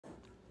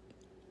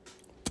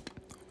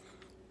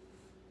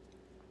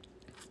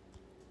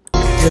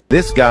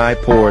This guy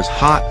pours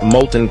hot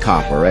molten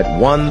copper at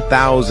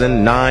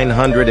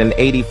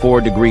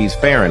 1,984 degrees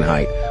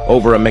Fahrenheit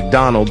over a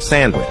McDonald's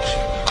sandwich.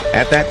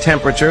 At that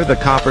temperature, the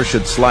copper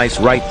should slice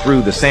right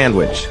through the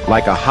sandwich,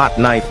 like a hot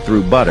knife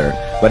through butter,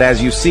 but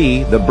as you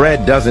see, the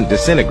bread doesn't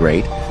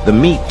disintegrate, the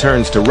meat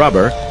turns to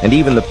rubber, and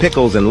even the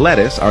pickles and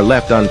lettuce are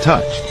left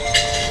untouched.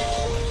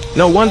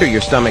 No wonder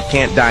your stomach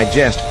can't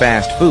digest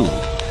fast food.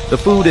 The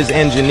food is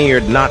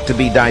engineered not to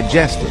be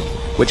digested,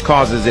 which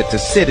causes it to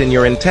sit in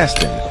your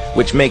intestine,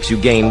 which makes you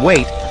gain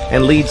weight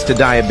and leads to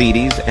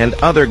diabetes and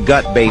other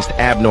gut-based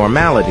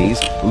abnormalities,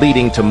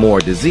 leading to more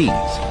disease.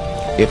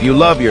 If you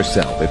love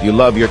yourself, if you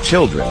love your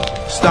children,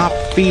 stop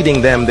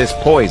feeding them this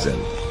poison.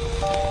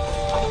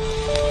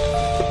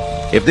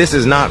 If this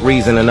is not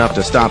reason enough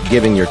to stop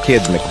giving your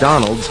kids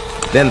McDonald's,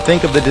 then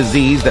think of the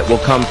disease that will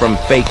come from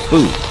fake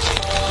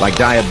foods, like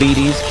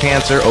diabetes,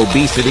 cancer,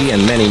 obesity,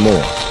 and many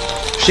more.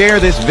 Share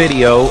this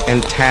video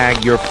and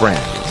tag your friends.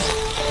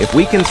 If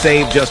we can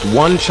save just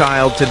one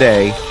child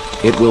today,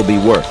 it will be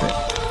worth it.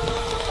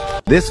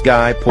 This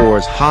guy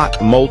pours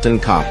hot molten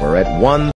copper at 1